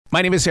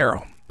My name is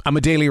Arroe. I'm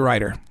a daily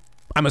writer.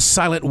 I'm a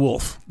silent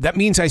wolf. That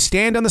means I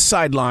stand on the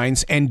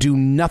sidelines and do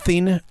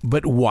nothing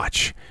but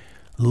watch,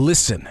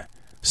 listen,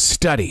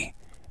 study,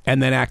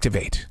 and then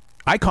activate.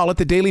 I call it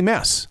the Daily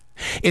Mess.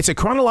 It's a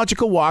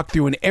chronological walk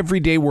through an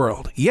everyday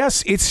world.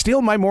 Yes, it's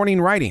still my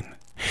morning writing.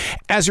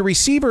 As a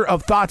receiver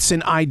of thoughts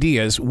and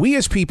ideas, we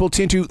as people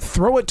tend to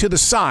throw it to the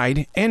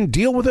side and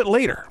deal with it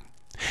later.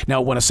 Now,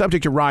 when a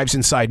subject arrives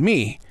inside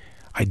me,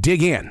 I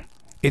dig in.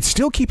 It's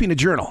still keeping a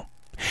journal.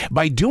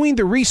 By doing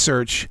the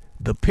research,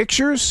 the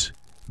pictures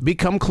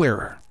become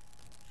clearer.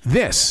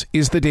 This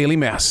is the Daily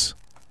Mess.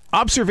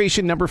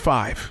 Observation number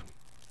 5.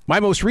 My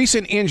most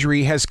recent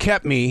injury has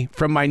kept me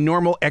from my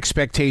normal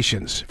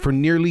expectations for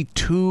nearly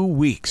 2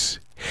 weeks.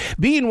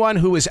 Being one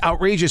who is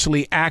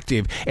outrageously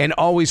active and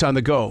always on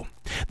the go,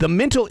 the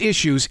mental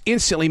issues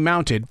instantly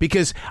mounted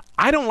because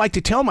I don't like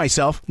to tell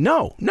myself,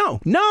 no.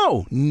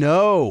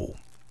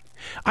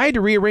 I had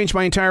to rearrange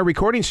my entire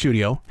recording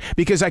studio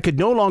because I could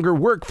no longer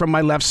work from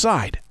my left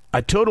side.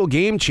 A total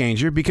game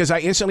changer because I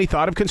instantly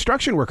thought of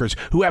construction workers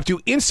who have to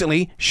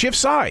instantly shift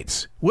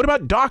sides. What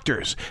about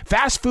doctors,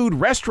 fast food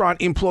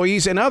restaurant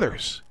employees, and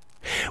others?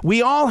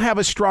 We all have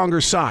a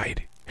stronger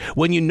side.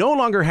 When you no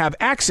longer have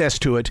access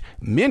to it,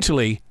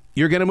 mentally,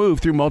 you're going to move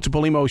through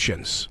multiple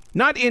emotions.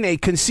 Not in a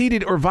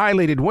conceited or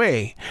violated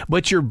way,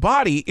 but your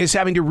body is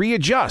having to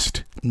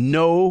readjust.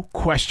 No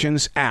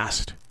questions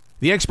asked.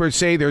 The experts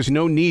say there's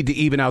no need to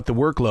even out the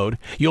workload.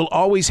 You'll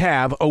always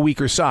have a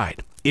weaker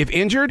side. If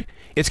injured,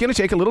 it's going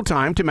to take a little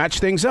time to match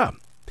things up.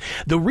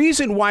 The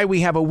reason why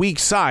we have a weak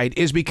side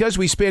is because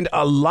we spend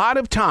a lot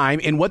of time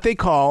in what they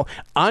call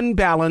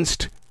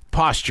unbalanced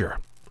posture.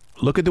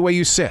 Look at the way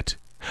you sit.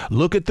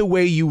 Look at the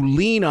way you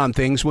lean on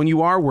things when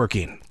you are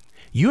working.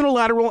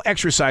 Unilateral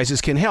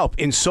exercises can help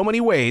in so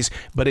many ways,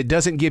 but it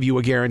doesn't give you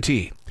a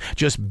guarantee.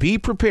 Just be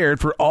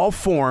prepared for all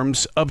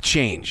forms of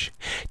change,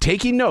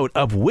 taking note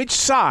of which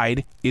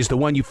side is the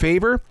one you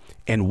favor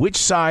and which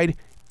side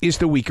is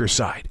the weaker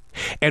side.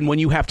 And when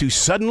you have to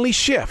suddenly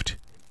shift,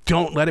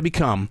 don't let it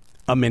become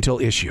a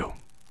mental issue.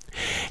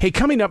 Hey,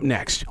 coming up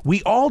next,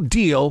 we all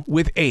deal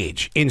with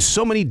age in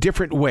so many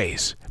different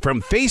ways,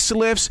 from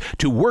facelifts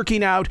to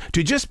working out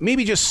to just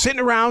sitting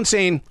around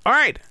saying, all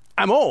right,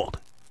 I'm old.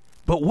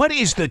 But what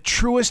is the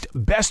truest,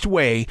 best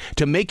way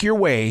to make your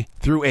way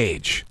through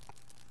age?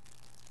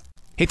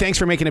 Hey, thanks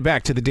for making it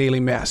back to the Daily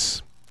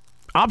Mess.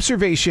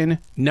 Observation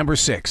number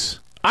 6.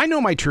 I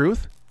know my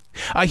truth.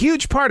 A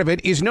huge part of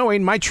it is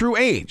knowing my true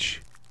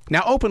age.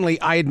 Now, openly,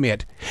 I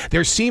admit,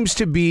 there seems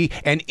to be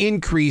an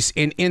increase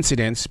in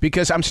incidents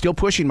because I'm still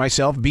pushing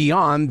myself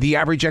beyond the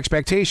average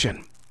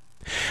expectation.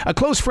 A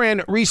close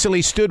friend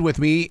recently stood with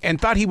me and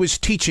thought he was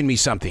teaching me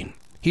something.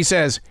 He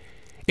says,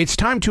 it's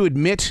time to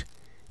admit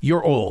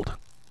you're old.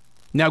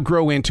 Now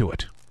grow into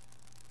it.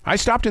 I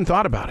stopped and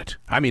thought about it.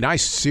 I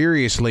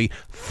seriously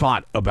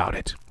thought about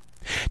it.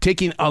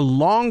 Taking a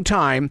long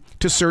time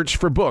to search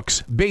for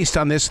books based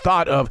on this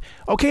thought of,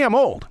 okay, I'm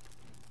old.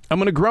 I'm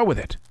going to grow with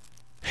it.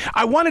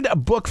 I wanted a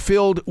book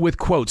filled with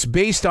quotes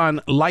based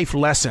on life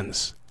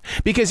lessons.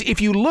 Because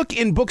if you look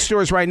in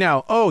bookstores right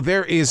now,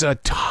 there is a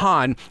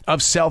ton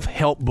of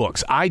self-help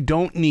books. I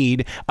don't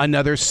need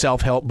another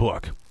self-help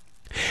book.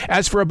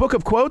 As for a book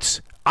of quotes,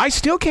 I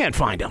still can't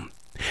find them.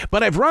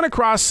 But I've run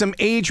across some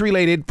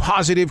age-related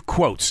positive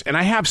quotes, and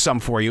I have some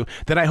for you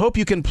that I hope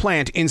you can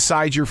plant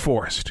inside your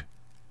forest.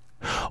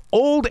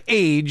 Old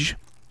age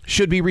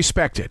should be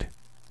respected.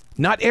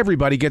 Not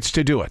everybody gets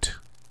to do it.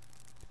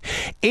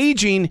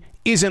 Aging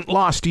isn't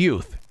lost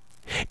youth.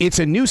 It's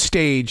a new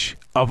stage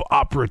of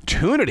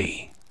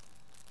opportunity.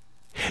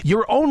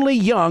 You're only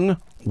young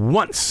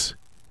once,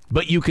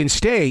 but you can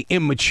stay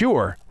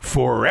immature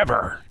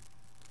forever.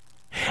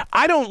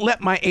 I don't let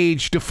my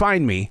age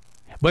define me,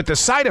 but the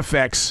side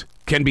effects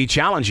can be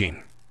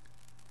challenging.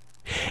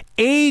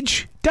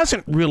 Age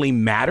doesn't really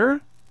matter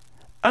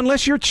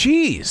unless you're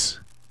cheese.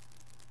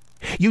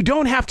 You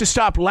don't have to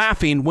stop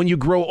laughing when you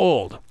grow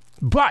old,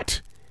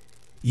 but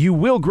you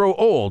will grow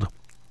old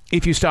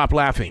if you stop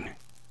laughing.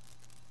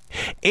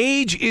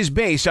 Age is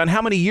based on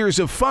how many years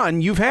of fun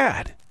you've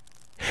had.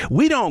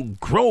 We don't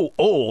grow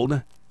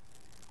old,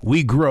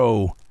 we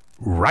grow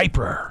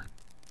riper.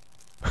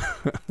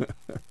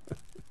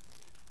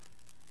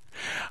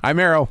 I'm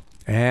Arroe,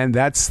 and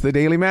that's the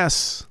Daily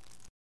Mess.